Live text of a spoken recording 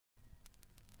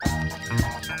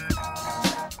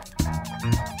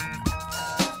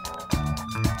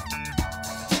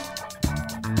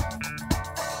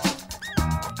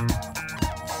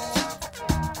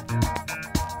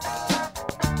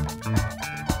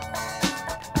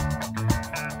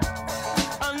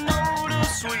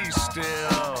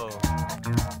still.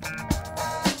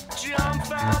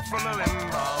 Jump out from the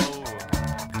limbo.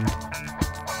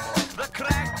 The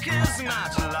crack is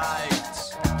not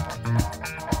light.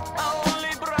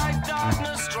 Only bright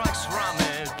darkness strikes from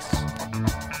it.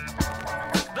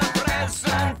 The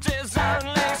present is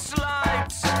only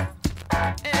slight.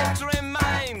 It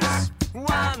remains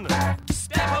one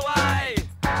step away.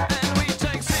 And we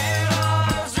take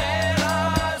 0, 0,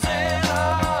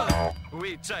 0.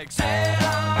 We take 0,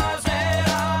 0,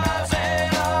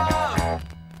 0.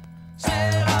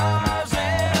 0,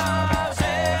 0,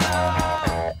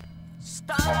 0.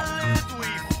 Starlit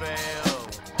we fail.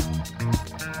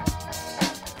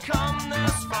 Come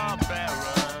this far,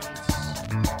 parents.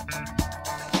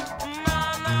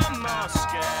 None are more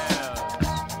scared.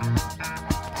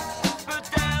 But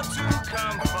dare to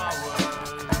come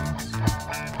forward.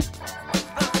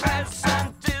 The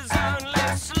present is only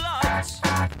slot.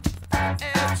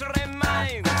 It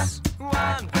remains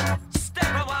one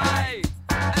step away.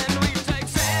 And we take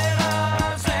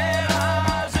 0, 0,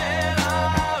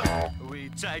 0. We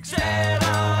take 0,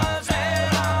 0,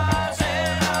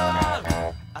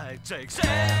 0. I take 0,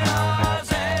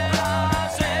 0,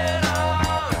 0.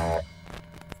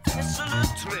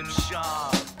 Dissolute trip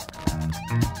sharp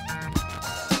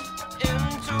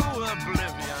into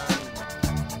oblivion.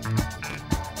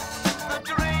 The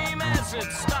dream as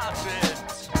it started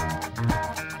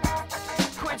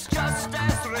quits just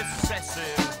as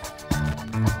recessive.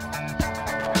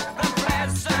 The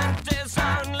present is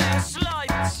only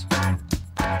slight.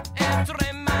 It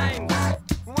remains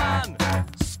one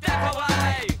step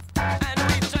away. And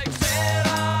we take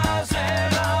 0,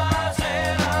 0,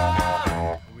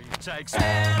 0. We take 0,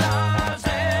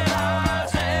 0,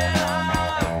 0.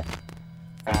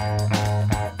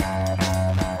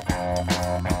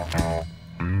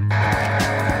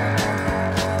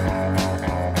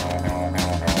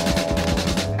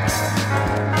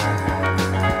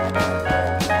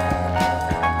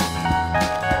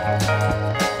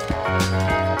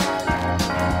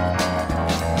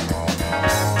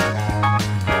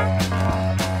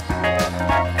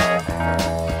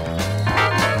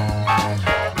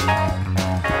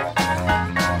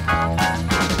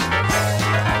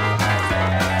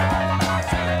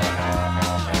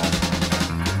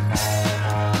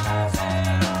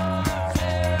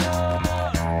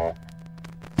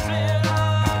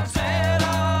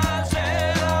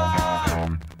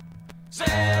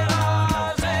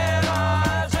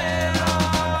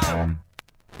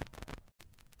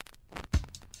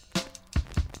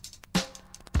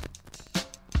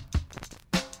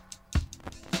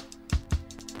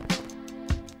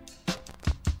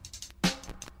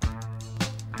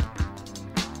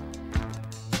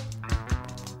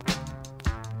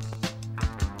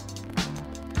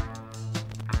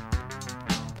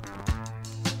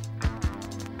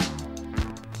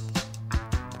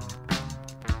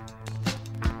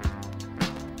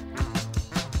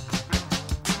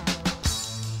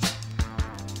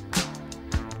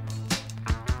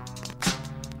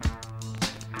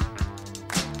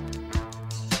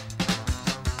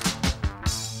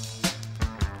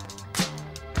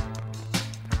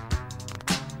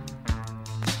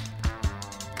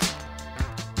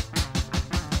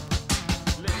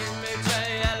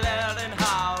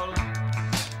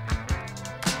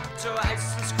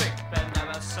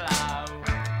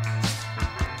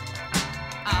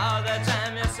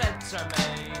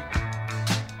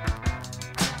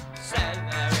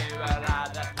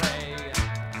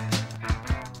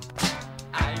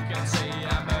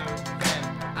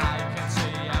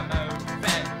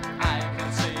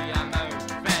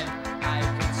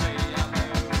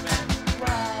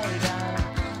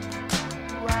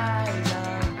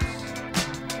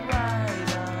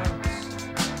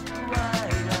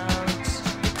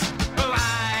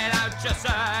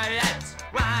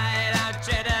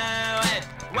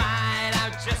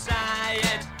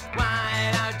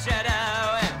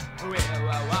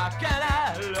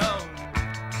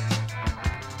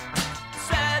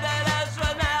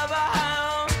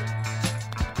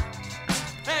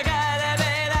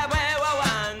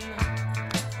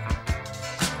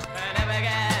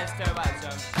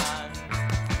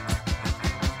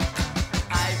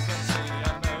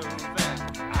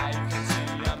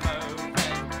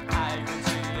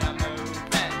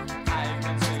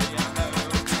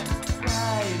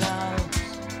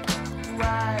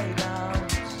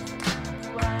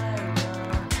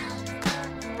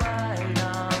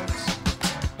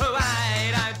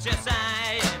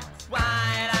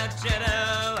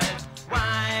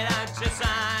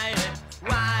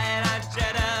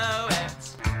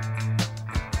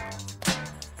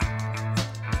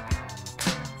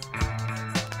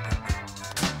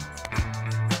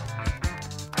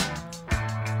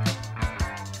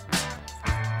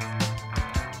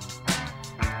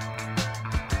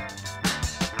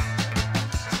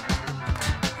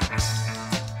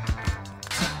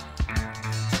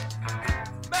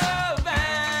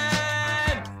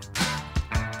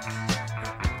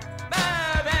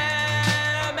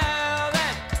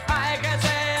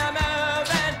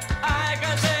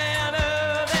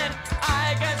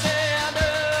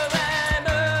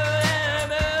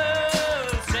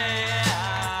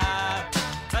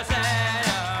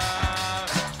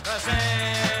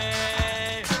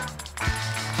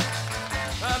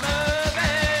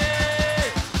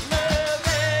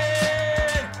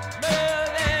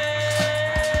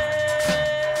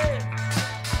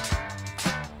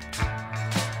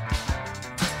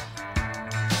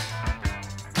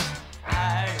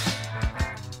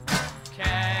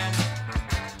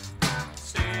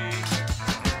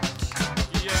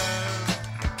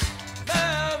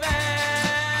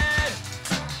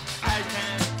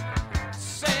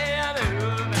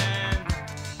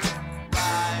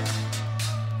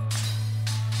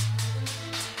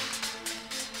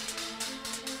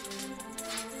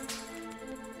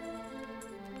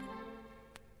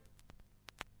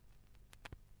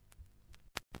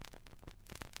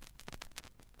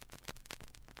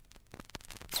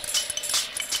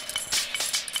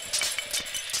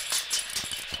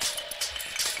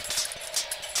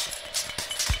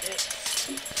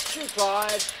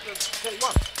 Clyde,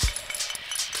 31.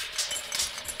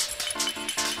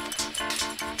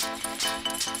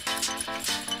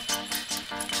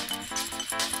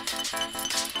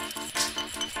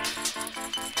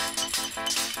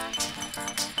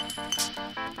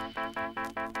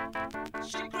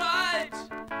 She cried,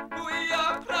 we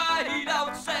all cried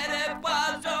out, said it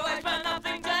was always but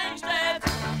nothing changed it.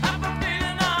 I'm a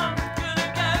feeling I'm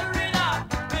gonna get rid of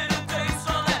with a taste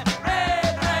on that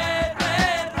red, red,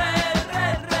 red, red,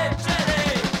 red, red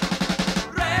cherry.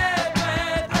 Red,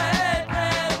 red, red,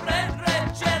 red, red, red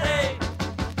cherry.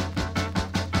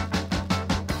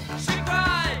 She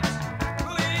cried,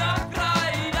 we all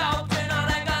cried out in a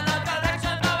got no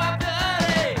direction, no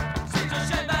ability. She's a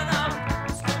shame and I'm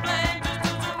still playing just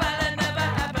as well it never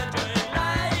happened to me.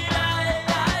 Lie, lie,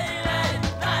 lie, lie,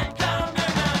 night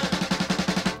communion.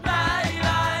 Lie,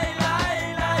 lie, lie,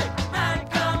 lie, night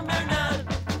communion.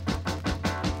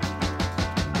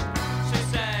 She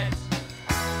said,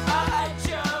 I hate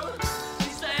you. He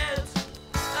said,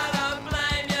 I don't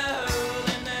blame you.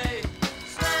 Then they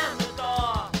slammed the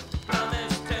door,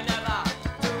 promised to never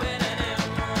do it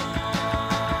anymore.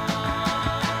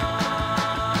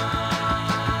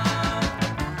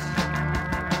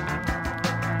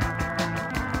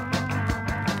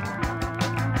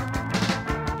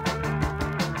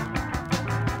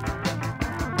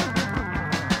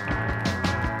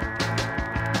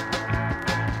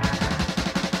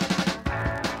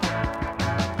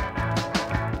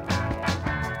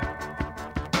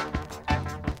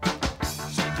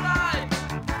 She cried,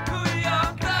 we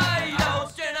all cried out,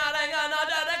 still not in no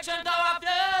direction, though I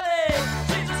feel it.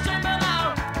 She's a stripper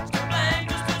now, still playing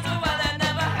just as well it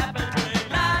never happened to me.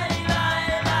 Lie,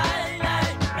 lie, lie,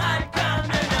 lie, night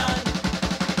communion.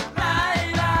 Lie,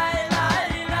 lie,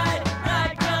 lie, lie,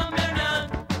 night communion.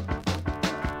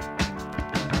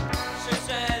 She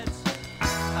said,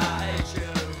 I hate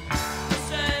you. He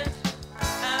said,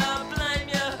 and I blame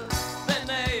you. Then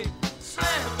they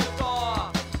slammed the door,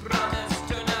 promised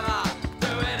to never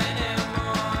do it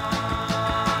anymore.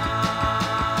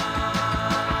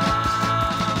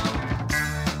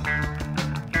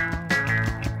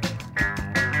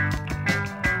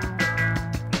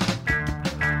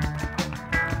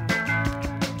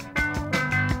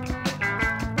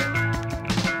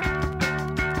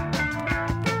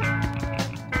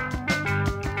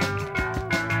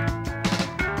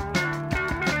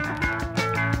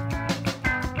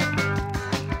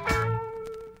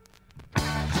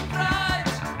 She cried,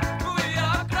 we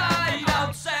all cried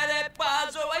out, said it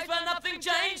was always but nothing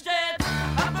changed it.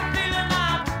 I'm a feeling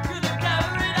I'm gonna get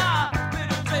rid of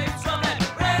with a taste from that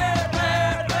red,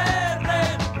 red, red,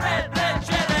 red, red, red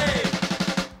cherry.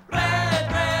 Red,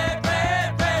 red,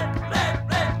 red, red, red,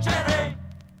 red cherry.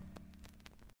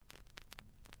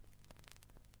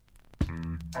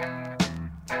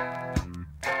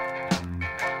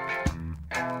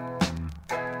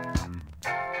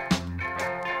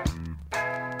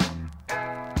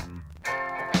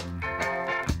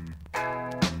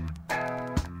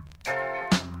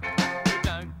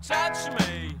 Don't touch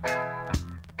me.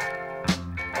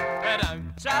 Don't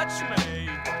touch me.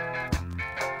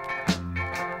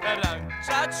 Don't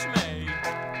touch me.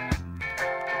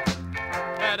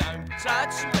 Don't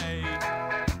touch me.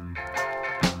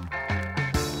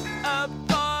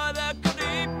 Upon a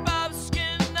creep of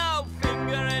skin, no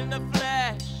finger in the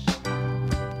flesh.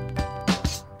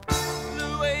 The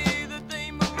way that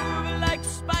they move like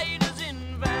spiders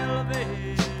in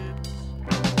velvet.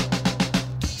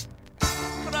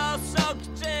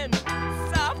 Cross-soaked in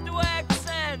soft wax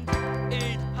and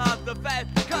eat half the fat.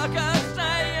 Cocker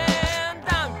saying,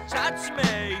 don't touch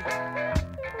me.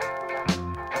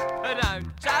 Don't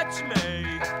touch me.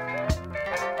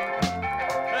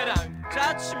 Don't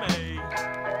touch me.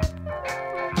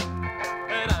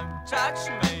 Don't touch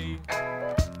me.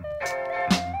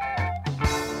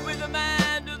 With a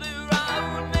man to their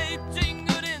own, they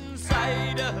tingled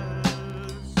inside us.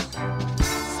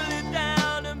 Slid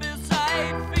down and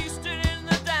beside, feasted in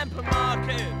the damp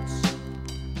markets.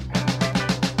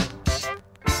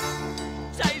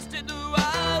 Tasted the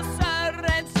walls, so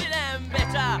rancid and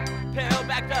bitter. Peel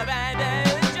back the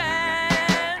bandage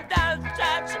and don't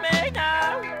touch me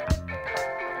now.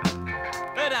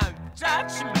 Don't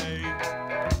touch me.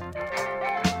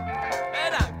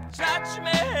 Don't touch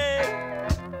me.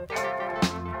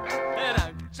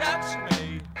 Don't touch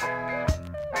me.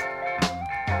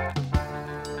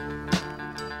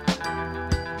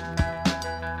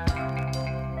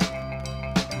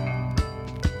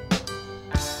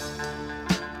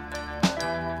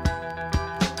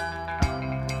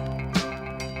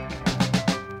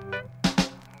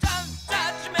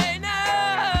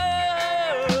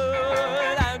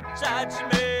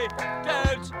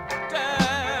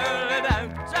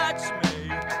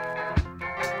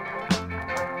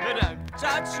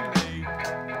 touch me.